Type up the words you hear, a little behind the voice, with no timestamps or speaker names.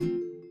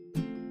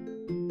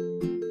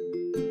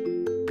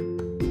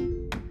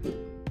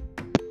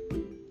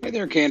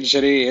there, Kansas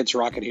City. It's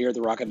Rocket here,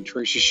 the Rocket and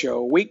Teresa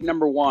Show. Week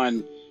number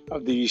 1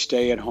 of the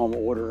stay-at-home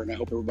order, and I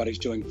hope everybody's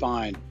doing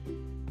fine.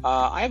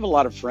 I have a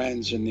lot of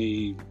friends in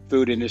the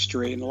food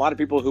industry and a lot of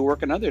people who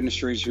work in other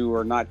industries who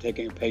are not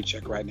taking a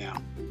paycheck right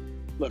now.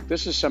 Look,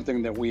 this is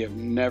something that we have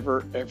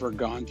never, ever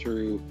gone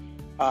through.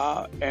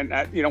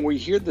 We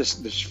hear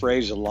this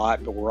phrase a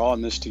lot, but we're all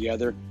in this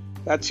together.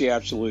 That's the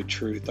absolute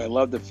truth. I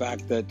love the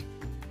fact that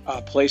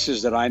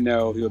places that I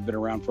know who have been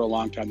around for a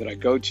long time that I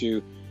go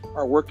to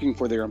are working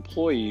for their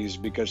employees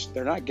because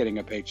they're not getting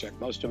a paycheck.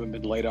 Most of them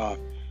have been laid off.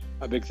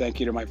 A big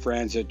thank you to my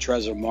friends at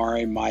Trezor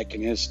Mari, Mike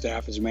and his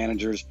staff as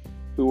managers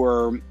who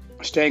are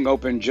staying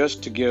open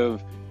just to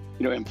give,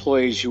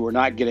 employees who are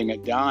not getting a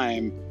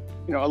dime,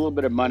 a little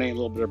bit of money, a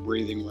little bit of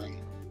breathing room.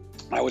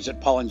 I was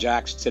at Paul and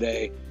Jack's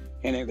today,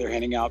 and they're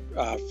handing out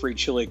free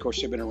chili. Of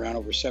course, they've been around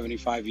over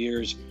 75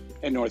 years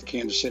in North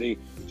Kansas City,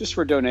 just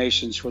for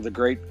donations for the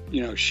great,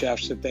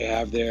 chefs that they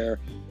have there,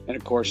 and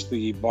of course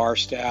the bar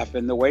staff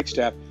and the wait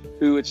staff,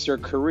 who it's their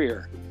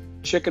career.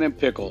 Chicken and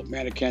Pickle,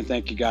 man, I can't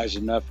thank you guys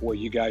enough for what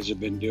you guys have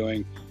been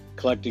doing,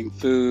 collecting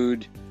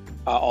food,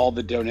 all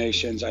the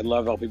donations. I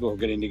love how people are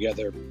getting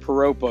together.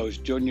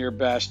 Piropos, doing your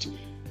best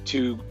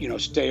to,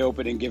 stay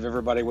open and give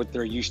everybody what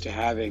they're used to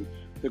having,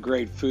 the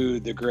great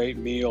food, the great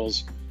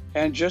meals,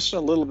 and just a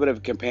little bit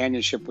of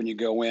companionship when you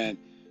go in.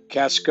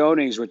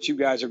 Cascones, what you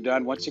guys have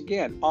done, once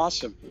again,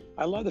 awesome.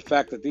 I love the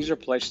fact that these are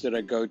places that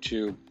I go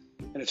to,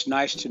 and it's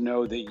nice to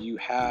know that you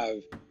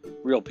have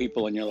real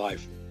people in your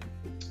life.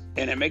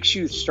 And it makes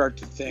you start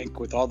to think,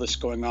 with all this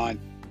going on,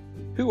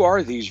 who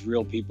are these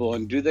real people,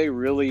 and do they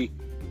really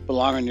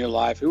belong in your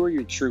life? Who are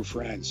your true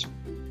friends?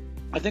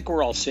 I think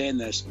we're all seeing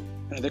this,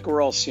 and I think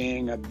we're all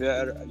seeing a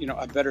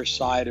better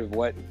side of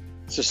what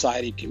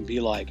society can be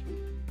like.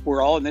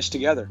 We're all in this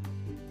together.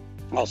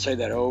 I'll say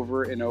that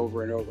over and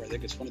over and over. I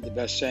think it's one of the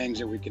best sayings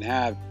that we can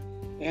have,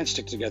 and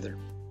stick together.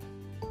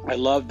 I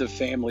love the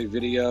family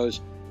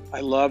videos.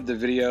 I love the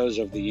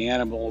videos of the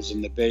animals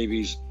and the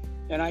babies.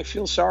 And I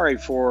feel sorry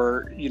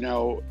for,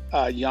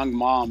 young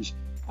moms.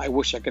 I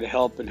wish I could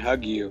help and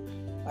hug you.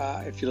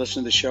 If you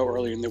listen to the show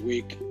earlier in the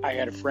week, I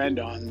had a friend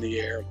on the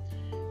air,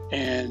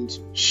 and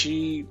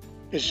she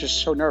is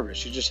just so nervous.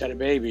 She just had a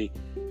baby,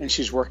 and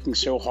she's working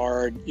so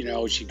hard.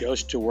 She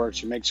goes to work.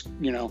 She makes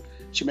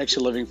a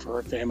living for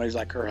her family,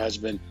 like her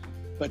husband.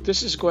 But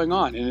this is going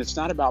on, and it's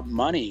not about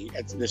money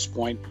at this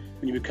point.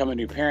 When you become a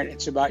new parent,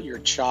 it's about your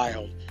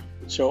child.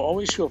 So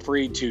always feel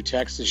free to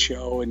text the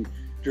show and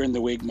during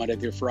the week, Monday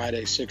through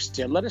Friday, 6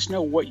 to 10. Let us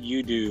know what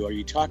you do. Are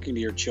you talking to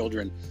your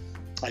children?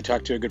 I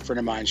talked to a good friend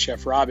of mine,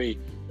 Chef Robbie,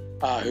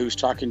 who's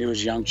talking to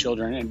his young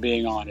children and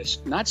being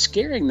honest. Not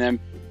scaring them,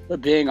 but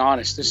being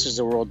honest. This is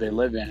the world they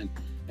live in.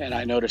 And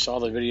I notice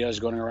all the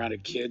videos going around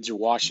of kids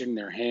washing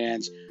their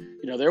hands.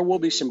 There will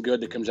be some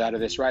good that comes out of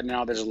this. Right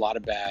now, there's a lot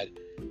of bad.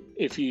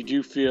 If you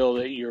do feel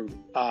that you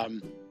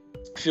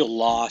feel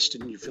lost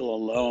and you feel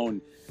alone,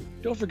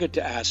 don't forget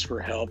to ask for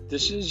help.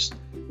 This is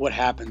what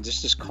happens.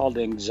 This is called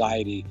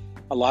anxiety.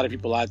 A lot of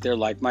people out there,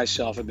 like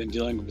myself, have been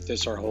dealing with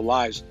this our whole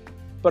lives,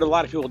 but a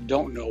lot of people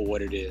don't know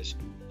what it is.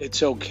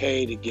 It's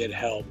okay to get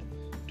help.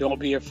 Don't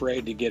be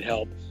afraid to get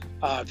help.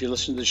 If you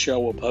listen to the show,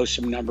 we'll post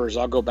some numbers.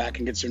 I'll go back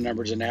and get some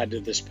numbers and add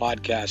to this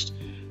podcast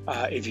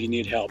if you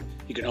need help.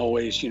 You can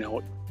always,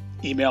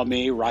 email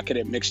me,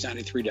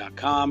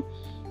 rocket@mix93.com,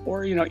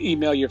 or,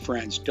 email your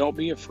friends. Don't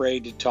be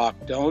afraid to talk.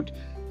 Don't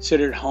sit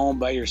at home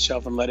by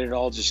yourself and let it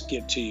all just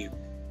get to you.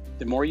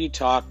 The more you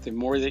talk, the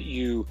more that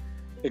you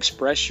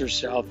express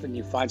yourself and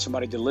you find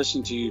somebody to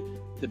listen to you,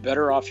 the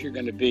better off you're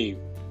going to be.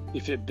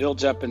 If it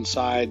builds up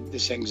inside,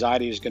 this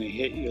anxiety is going to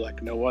hit you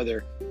like no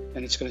other,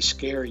 and it's going to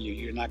scare you.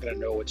 You're not going to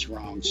know what's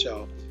wrong.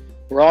 So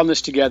we're all in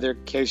this together.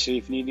 Casey,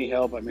 if you need any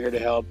help, I'm here to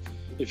help.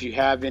 If you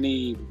have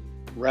any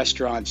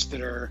restaurants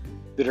that are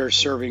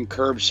serving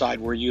curbside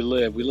where you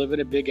live, we live in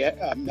a big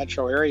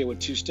metro area with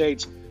 2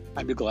 states,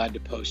 I'd be glad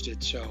to post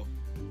it. So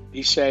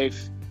be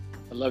safe.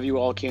 I love you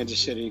all, Kansas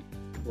City.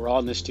 We're all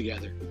in this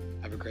together.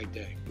 Have a great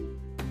day.